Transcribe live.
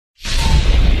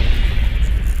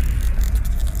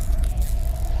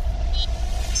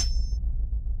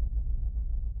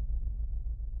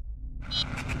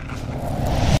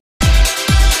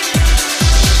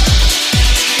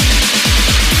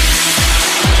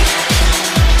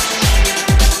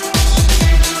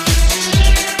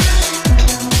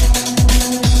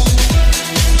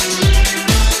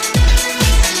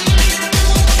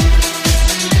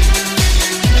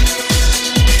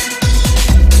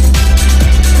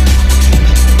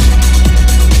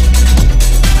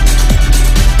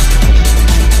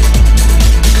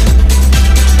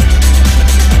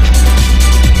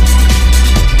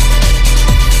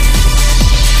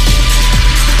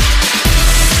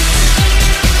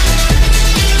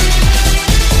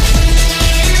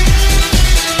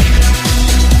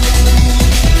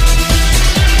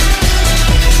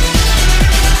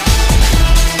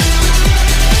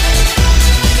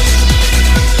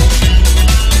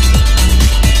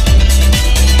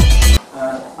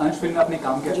Film में आपने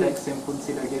काम किया था, एक सिंपल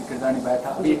सी लड़की किरदार निभाया था,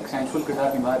 अभी एक सेंसुअल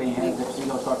किरदार निभा रही हैं वेब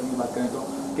सीरीज और शॉर्ट फिल्म की बात करें तो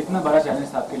कितना बड़ा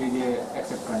चैलेंज था आपके लिए ये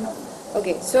एक्सेप्ट करना?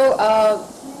 ओके, सो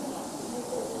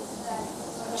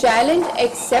चैलेंज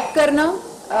एक्सेप्ट करना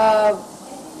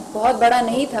बहुत बड़ा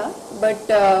नहीं था, बट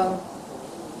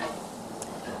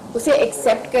उसे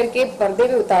एक्सेप्ट करके पर्दे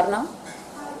पे उतारना,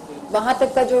 वहाँ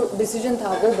तक का जो डिसीजन था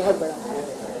वो बहुत बड़ा था.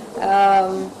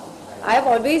 I have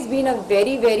always been a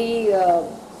very very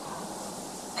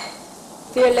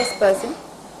fearless person.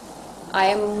 I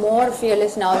am more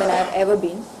fearless now than I have ever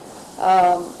been.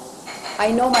 I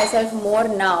know myself more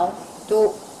now. तो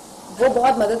वो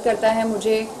बहुत मदद करता है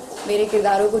मुझे मेरे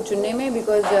किरदारों को चुनने में,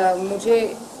 बिकॉज मुझे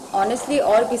ऑनेस्टली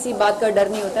और किसी बात का डर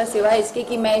नहीं होता सिवाय इसके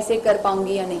कि मैं इसे कर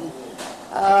पाऊंगी या नहीं.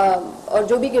 और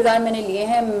जो भी किरदार मैंने लिए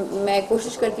हैं, मैं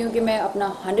कोशिश करती हूँ कि मैं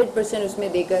अपना 100% उसमें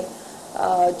देकर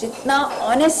जितना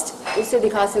ऑनेस्ट उसे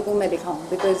दिखा सकूँ मैं दिखाऊँ,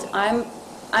 because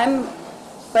I am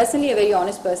personally a very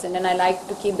honest person and I like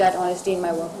to keep that honesty in my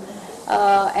work.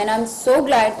 And I'm so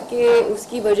glad कि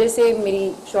उसकी वजह से मेरी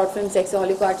शॉर्ट फिल्म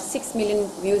सेक्सोहॉलिक को आज 6 मिलियन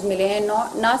व्यूज़ मिले हैं.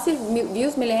 ना सिर्फ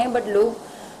व्यूज़ मिले हैं, बट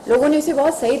लोगों ने उसे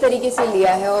बहुत सही तरीके से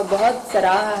लिया है और बहुत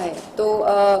सराहा है. तो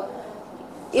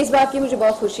इस बात की मुझे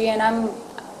बहुत खुशी है. And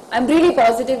I am really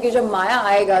positive कि जब माया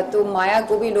आएगा तो माया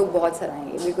को भी लोग बहुत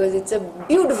सराहेंगे, because it's a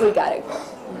beautiful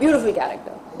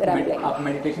character. आप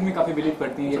मेडिटेशन में काफी बिलीव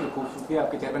करती हैं, ये तो खूबसूरती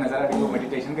आपके चेहरे पे नजर आ रही है, वो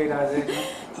मेडिटेशन का ही राज है?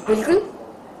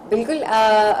 बिल्कुल.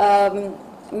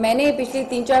 मैंने पिछले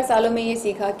 3-4 सालों में ये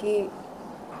सीखा कि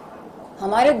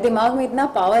हमारे दिमाग में इतना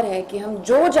पावर है कि हम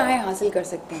जो चाहें हासिल कर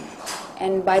सकते हैं.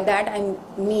 And by that I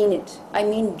mean it. I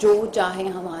mean जो चाहें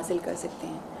हम हासिल कर सकते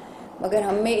हैं, मगर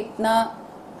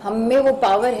हम में वो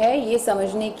पावर है ये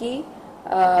समझने की,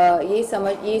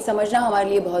 ये समझना हमारे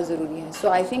लिए बहुत ज़रूरी है. सो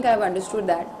I think I have understood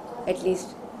that at least,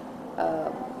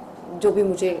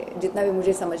 जितना भी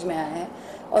मुझे समझ में आया है.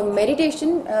 और मेडिटेशन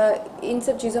इन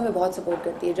सब चीज़ों में बहुत सपोर्ट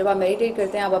करती है. जब आप मेडिटेट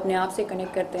करते हैं, आप अपने आप से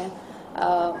कनेक्ट करते हैं,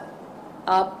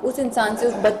 आप उस इंसान से,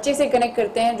 उस बच्चे से कनेक्ट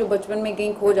करते हैं जो बचपन में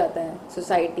कहीं खो जाता है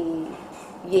सोसाइटी,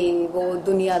 ये वो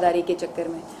दुनियादारी के चक्कर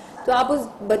में. तो आप उस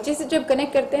बच्चे से जब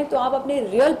कनेक्ट करते हैं तो आप अपने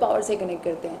रियल पावर से कनेक्ट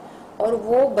करते हैं, और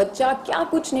वो बच्चा क्या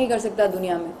कुछ नहीं कर सकता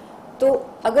दुनिया में. तो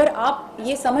अगर आप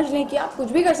ये समझ लें कि आप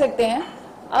कुछ भी कर सकते हैं,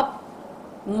 आप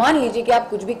मान लीजिए कि आप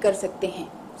कुछ भी कर सकते हैं.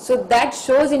 So that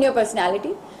shows in your personality,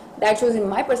 that shows in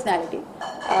my personality.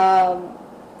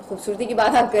 खूबसूरती की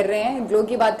बात आप कर रहे हैं, ग्लो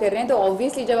की बात कर रहे हैं, तो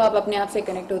ऑब्वियसली जब आप अपने आप से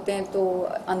कनेक्ट होते हैं तो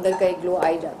अंदर का एक ग्लो आ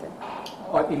ही जाता है.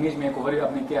 और इमेज मेकओवर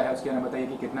आपने किया है, उसके बारे में बताइए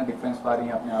कि कितना डिफरेंस पा रही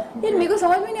हैं अपने आप में? यार मेरे को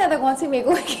समझ में नहीं आता कौन सी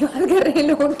मेकओवर की बात कर रहे हैं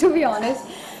लोग, to be honest.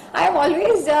 I have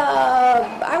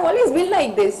always been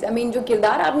like this. I mean जो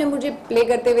किरदार आपने मुझे प्ले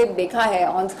करते हुए देखा है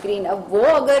ऑन स्क्रीन, अब वो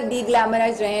अगर डी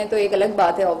ग्लैमराइज रहे हैं तो एक अलग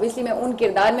बात है. ऑब्वियसली मैं उन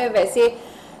किरदार में वैसे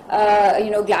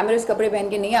ग्लैमरस कपड़े पहन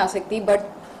के नहीं आ सकती, बट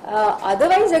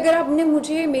अदरवाइज अगर आपने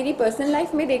मुझे मेरी पर्सनल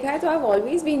लाइफ में देखा है तो I have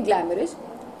always been glamorous.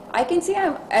 I can say,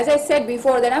 as I said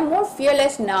before, that I'm more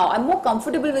fearless now. I'm more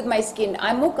comfortable with my skin.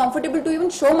 I'm more comfortable to even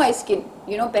show my skin.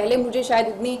 You know, पहले मुझे शायद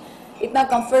इतना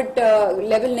comfort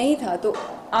level नहीं था, तो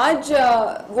आज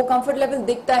वो comfort level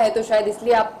दिखता है, तो शायद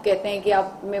इसलिए आप कहते हैं कि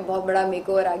आप में बहुत बड़ा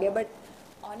makeover आ गया. But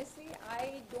honestly, I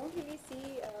don't really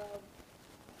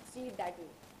see it that way.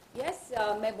 Yes,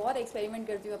 मैं बहुत एक्सपेरिमेंट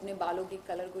करती हूँ अपने बालों के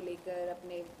कलर को लेकर,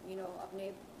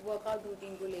 अपने वर्कआउट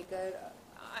रूटीन को लेकर.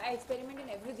 आई एक्सपेरिमेंट इन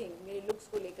एवरीथिंग. मेरे लुक्स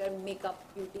को लेकर, मेकअप,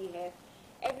 ब्यूटी है,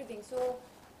 एवरीथिंग. सो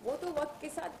वो तो वक्त के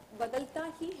साथ बदलता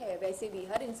ही है वैसे भी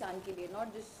हर इंसान के लिए, not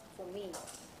just for me.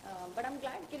 But I am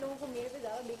glad कि लोगों को मेरे पे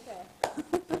ज़्यादा दिख रहा है.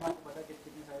 आपको पता है कि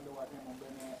कितने सारे लोग आते हैं मुंबई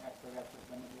में एक्ट्रेस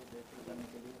बनने के लिए, डायरेक्टर बनने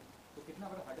के लिए, तो कितना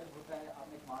बड़ा हर्डल होता है.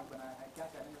 आपने एक मार्क बनाया है, क्या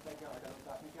चैलेंज होता है, क्या हर्डल होता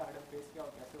है, आपने क्या हर्डल फेस किया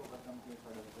और कैसे ओवरकम किए इस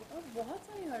हर्डल को? और बहुत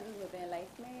सारे हर्डल्स होते हैं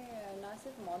लाइफ में, ना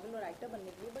सिर्फ मॉडल और एक्टर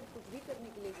बनने के लिए, बट कुछ भी करने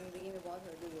के लिए ज़िंदगी में बहुत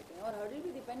हर्डल होते हैं. और हर्डल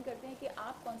भी डिपेंड करते हैं कि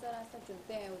आप कौन सा रास्ता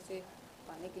चुनते हैं उसे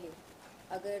पाने के लिए.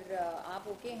 अगर आप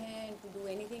ओके हैं to do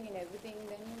anything and everything,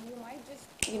 then you might just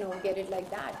get it like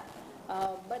that.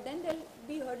 But then there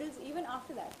be hurdles even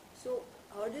after that. So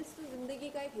hurdles तो ज़िंदगी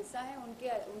का एक हिस्सा है.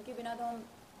 उनके बिना तो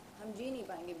हम जी नहीं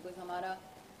पाएंगे, बिकॉज हमारा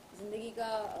ज़िंदगी का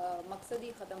मकसद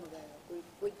ही ख़त्म हो जाएगा.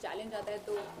 कोई चैलेंज आता है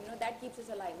तो that keeps us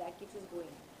alive, that keeps us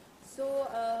going. So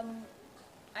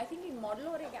I think एक मॉडल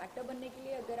और एक एक्टर बनने के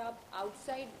लिए अगर आप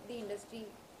आउटसाइड द इंडस्ट्री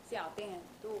से आते हैं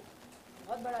तो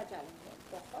बहुत बड़ा चैलेंज है.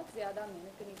 बहुत ज़्यादा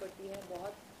मेहनत करनी पड़ती है.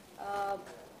 बहुत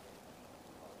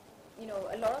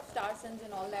a lot of star sons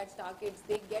and all that, star kids,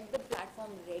 they get the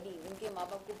platform ready. उनके माँ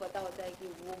बाप को पता होता है कि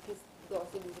वो किस दौर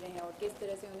से गुजरे हैं और किस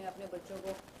तरह से उन्हें अपने बच्चों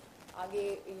को आगे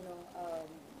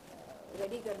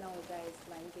रेडी करना होता है इस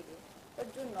लाइन के लिए.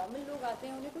 बट जो नॉर्मल लोग आते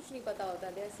हैं उन्हें कुछ नहीं पता होता.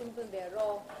 They are simple, they are raw.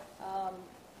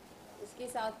 उसके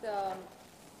साथ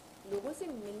लोगों से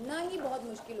मिलना ही बहुत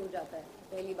मुश्किल हो जाता है।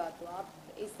 पहली बात तो आप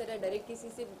इस तरह डायरेक्ट किसी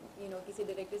से किसी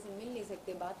डायरेक्टर से मिल नहीं सकते,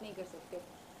 बात नहीं कर सकते।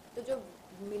 तो जब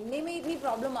मिलने में इतनी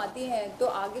प्रॉब्लम आती है तो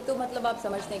आगे तो मतलब आप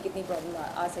समझते हैं कितनी प्रॉब्लम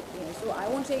आ सकती है। सो I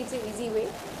won't say it's a easy way,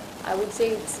 I would say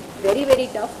it's very very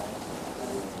tough.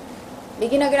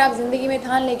 लेकिन अगर आप ज़िंदगी में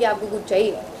ठान लें कि आपको कुछ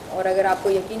चाहिए और अगर आपको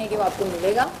यकीन है कि वो आपको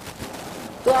मिलेगा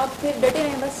तो आप फिर डटे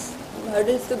रहें। बस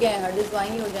हर्डल्स तो क्या है, हर्डल्स तो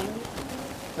आएंगे, हो जाएंगे।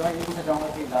 तो मैं ये पूछना चाहूँगा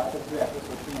कि ज़्यादातर जो एक्टर्स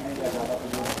होती हैं या ज़्यादातर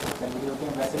जो सेलिब्रिटी होते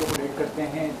हैं वैसे लोग डेट करते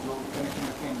हैं जो कनेक्शन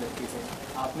रखते हैं इंडस्ट्री से।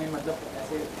 आपने मतलब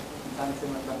ऐसे इंसान से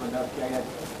मतलब किया या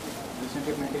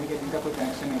रिलेशनशिप मेंटेन किया जिनका कोई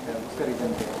कनेक्शन नहीं था, उसका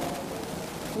रीज़न क्या है?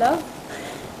 लव,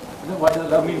 मतलब व्हाट डज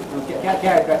लव मीन? क्या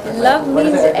क्या अट्रैक्ट करता है? Love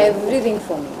means everything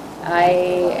for me. I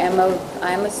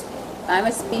am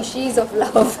a species of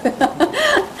love.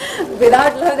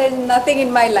 Without love there is nothing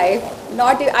in my life.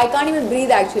 I can't even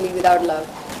breathe actually without love.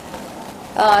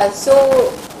 So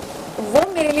वो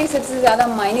मेरे लिए सबसे ज़्यादा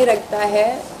मायने रखता है,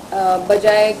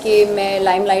 बजाय कि मैं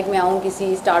लाइमलाइट में आऊँ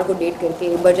किसी स्टार को डेट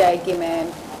करके, बजाय कि मैं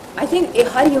I think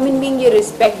her human being ये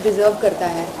रिस्पेक्ट डिज़र्व करता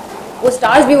है। वो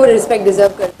स्टार्स भी वो रिस्पेक्ट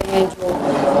डिज़र्व करते हैं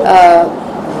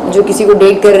जो किसी को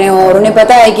डेट कर रहे हो और उन्हें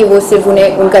पता है कि वो सिर्फ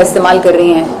उनका इस्तेमाल कर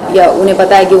रही हैं, या उन्हें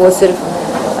पता है कि वो सिर्फ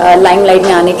लाइमलाइट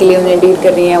में आने के लिए उन्हें डेट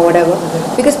कर रही हैं, व्हाटएवर।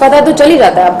 बिकॉज पता तो चल ही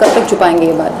जाता है, आप कब तक छुपाएंगे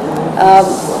ये बात।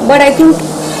 But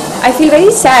I feel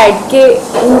very sad कि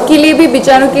उनके लिए भी,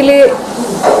 बेचारों के लिए,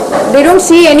 they don't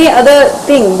see any other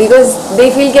thing because they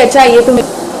feel कि अच्छा ये तो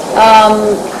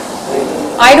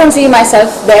I don't see my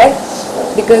self there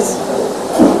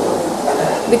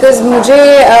because मुझे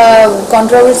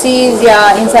कंट्रोवर्सीज या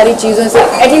इन सारी चीज़ों से,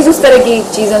 एटलीस्ट उस तरह की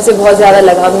चीज़ों से बहुत ज़्यादा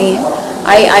लगाव नहीं है।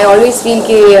 आई ऑलवेज फील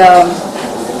कि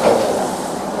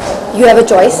you have a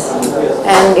choice,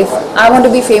 and if I want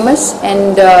to be famous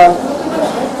and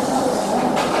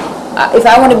if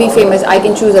I want to be famous, I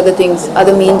can choose other things,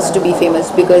 other means to be famous,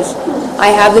 because I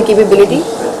have the capability.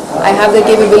 I have the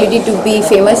capability to be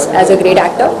famous as a great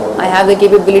actor. I have the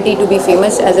capability to be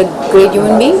famous as a great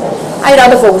human being. I'd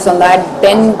rather focus on that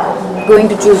than going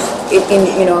to choose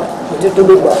to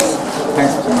do box.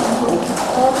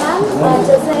 Ma'am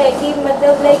जैसे है कि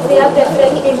मतलब like they are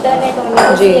preferring internet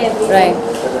ji, only, right.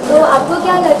 तो आपको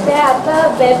क्या लगता है आपका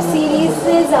वेब सीरीज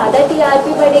से ज़्यादा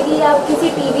टीआरपी बढ़ेगी या आप किसी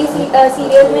टीवी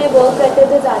सीरियल में वर्क करते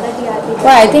तो ज़्यादा TRP?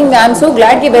 I think I am so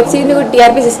glad कि वेब सीरीज में कोई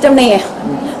टीआरपी सिस्टम नहीं है,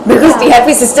 because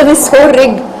TRP system is so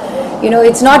rigged,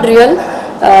 it's not real.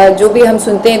 जो भी हम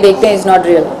सुनते हैं देखते हैं इज़ नॉट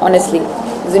रियल। ऑनेस्टली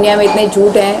दुनिया में इतने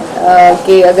झूठ हैं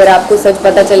कि अगर आपको सच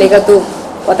पता चलेगा तो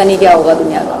पता नहीं क्या होगा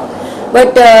दुनिया का।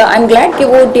 बट आई एम ग्लैड कि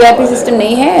वो टीआरपी सिस्टम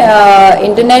नहीं है।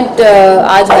 इंटरनेट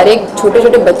आज हर एक छोटे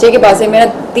छोटे बच्चे के पास है। मेरा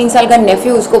 3 साल का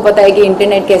नेफ्यू, उसको पता है कि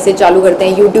इंटरनेट कैसे चालू करते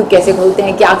हैं, यूट्यूब कैसे खोलते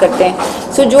हैं, क्या करते हैं।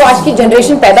 सो जो आज की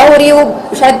जनरेशन पैदा हो रही है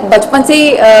वो शायद बचपन से ही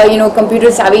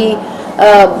कंप्यूटर savvy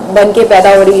बन के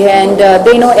पैदा हो रही है, एंड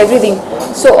दे नो एवरीथिंग।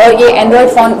 सो और ये एंड्रॉयड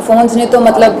फोन्स ने तो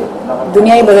मतलब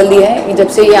दुनिया ही बदल दी है जब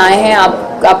से ये आए हैं।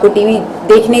 आपको टीवी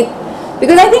देखने,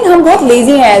 बिकॉज आई थिंक हम बहुत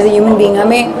लेजी हैं एज ए ह्यूमन बीइंग।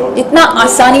 हमें जितना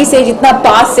आसानी से, जितना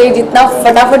पास से, जितना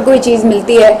फटाफट कोई चीज़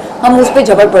मिलती है हम उस पर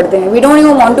झपट पड़ते हैं। We don't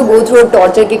even want to go through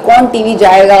torture कि कौन टीवी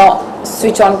जाएगा,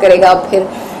 स्विच ऑन करेगा, फिर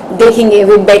देखेंगे,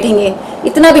 फिर बैठेंगे।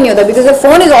 इतना भी नहीं होता because the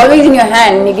phone is always in your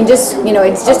hand, you can just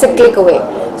it's just a click away.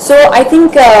 So I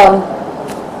think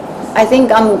I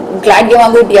am glad कि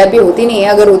वहाँ कोई टीआरपी होती नहीं है।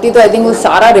 अगर होती तो आई थिंक वो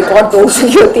सारा रिकॉर्ड तोड़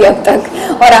चुकी होती अब तक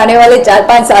और आने वाले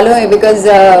 4-5 सालों में, because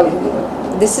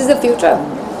this is the future,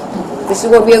 this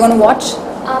is what we are gonna watch.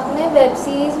 आपने वेब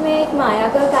सीरीज में एक माया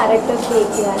का कैरेक्टर प्ले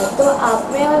किया है, तो आप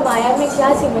में और माया में क्या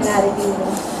सिमिलैरिटीज है?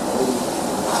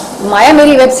 माया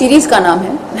मेरी वेब सीरीज का नाम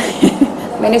है।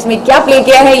 मैंने इसमें क्या प्ले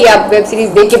किया है ये आप वेब सीरीज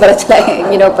देख के पता चला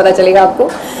है, पता चलेगा आपको।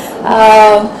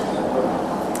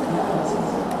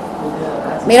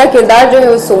 मेरा किरदार जो है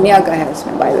वो सोनिया का है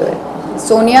उसमें। बाय द वे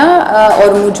सोनिया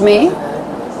और मुझ में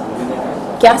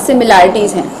क्या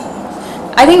सिमिलैरिटीज़ हैं?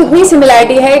 आई थिंक उतनी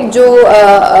सिमिलैरिटी है जो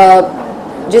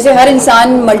जैसे हर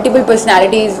इंसान मल्टीपल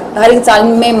पर्सनैलिटीज़, हर इंसान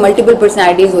में मल्टीपल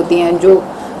पर्सनैलिटीज़ होती हैं। जो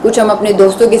कुछ हम अपने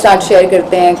दोस्तों के साथ शेयर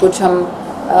करते हैं, कुछ हम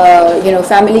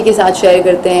फैमिली के साथ शेयर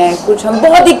करते हैं, कुछ हम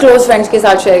बहुत ही क्लोज फ्रेंड्स के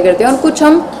साथ शेयर करते हैं, और कुछ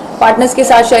हम पार्टनर्स के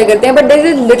साथ शेयर करते हैं। But there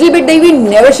is little bit that we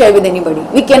never share with anybody,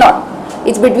 we can not,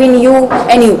 it's between you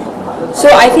and you. So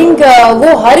I think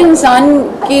वो हर इंसान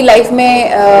की लाइफ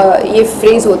में ये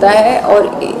फ्रेज होता है और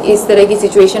इस तरह की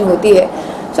सिचुएशन होती है।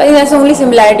 सो I think that's the only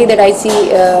similarity that I C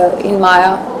in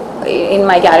Maya, in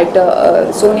my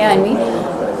character Sonia and me.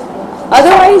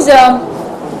 Otherwise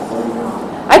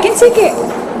I can say कि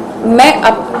मैं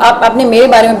आपने मेरे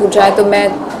बारे में पूछा है तो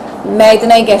मैं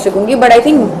इतना ही कह सकूंगी, but I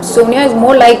think Sonia is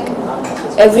more like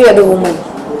every other woman.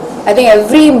 I think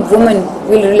every woman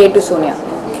will relate to Sonia,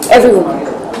 every woman,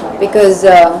 because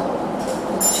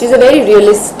she's a very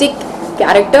realistic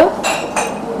character,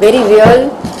 very real,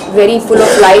 very full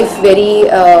of life, very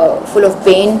full of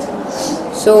pain.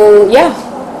 So yeah,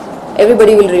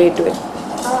 everybody will relate to it.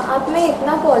 आप में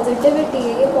इतना positivity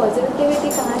है, ये positivity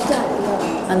कहाँ से आती है?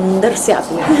 अंदर से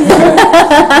आती है।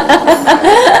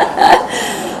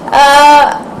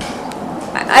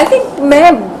 आई थिंक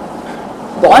मैं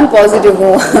बॉर्न पॉजिटिव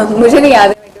हूँ। मुझे नहीं याद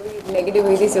है मैं कभी नेगेटिव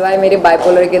हुई थी सिवाय मेरे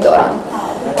बाइपोलर के दौरान।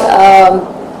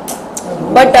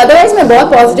 बट अदरवाइज मैं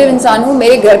बहुत पॉजिटिव इंसान हूँ।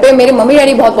 मेरे घर पे मेरे मम्मी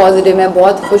डैडी बहुत पॉजिटिव हैं,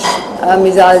 बहुत खुश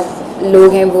मिजाज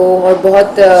लोग हैं वो, और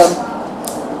बहुत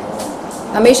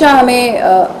हमेशा हमें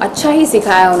अच्छा ही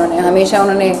सिखाया उन्होंने। हमेशा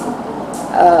उन्होंने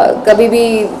कभी भी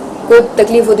कोई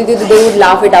तकलीफ होती थी तो they would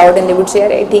laugh it out and they would say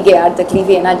अरे ठीक है यार तकलीफ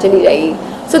है ना, चली जाएगी।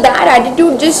 So that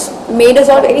attitude just made us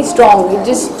all very strong. It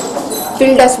just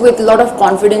field us with lot of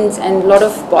confidence and lot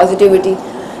of positivity.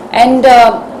 And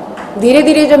धीरे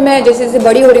धीरे जब मैं जैसे जैसे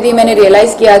बड़ी हो रही थी मैंने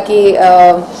रियलाइज़ किया कि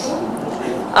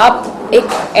आप एक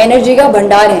एनर्जी का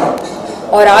भंडार हैं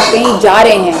और आप कहीं जा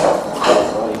रहे हैं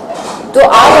तो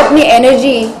आप अपनी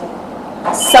एनर्जी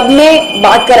सब में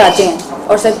बांट कर आते हैं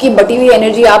और सबकी बटी हुई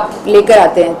एनर्जी आप लेकर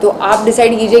आते हैं। तो आप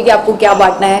डिसाइड कीजिए कि आपको क्या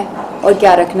बांटना है और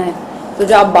क्या रखना है। तो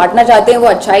जो आप बांटना चाहते हैं वो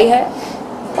अच्छाई है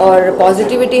और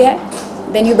पॉजिटिविटी है,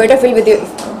 then you better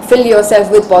fill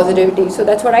yourself with positivity. So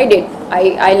that's what I did.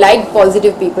 I liked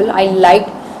positive people. I liked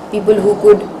people who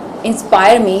could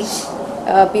inspire me,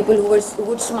 people who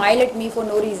would smile at me for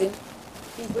no reason,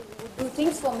 people who would do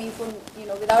things for me for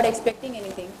without expecting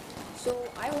anything. So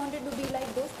I wanted to be like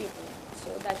those people. So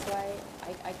that's why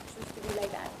I choose to be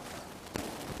like that.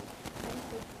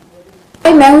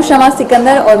 मैं हूँ शमा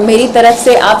सिकंदर और मेरी तरफ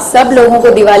से आप सब लोगों को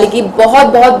दिवाली की बहुत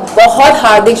बहुत बहुत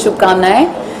हार्दिक शुभकामनाएं।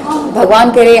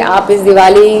 भगवान करे आप इस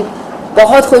दिवाली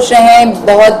बहुत खुश रहें,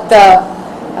 बहुत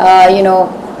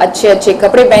अच्छे अच्छे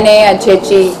कपड़े पहने, अच्छी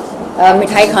अच्छी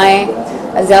मिठाई खाएं,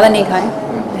 ज़्यादा नहीं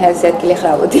खाएं, सेहत के लिए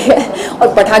ख़राब होती है,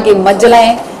 और पटाखे मत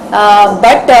जलाएं।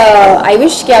 बट आई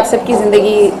विश कि आप सबकी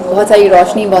ज़िंदगी बहुत सारी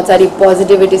रोशनी, बहुत सारी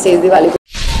पॉजिटिविटी से इस दिवाली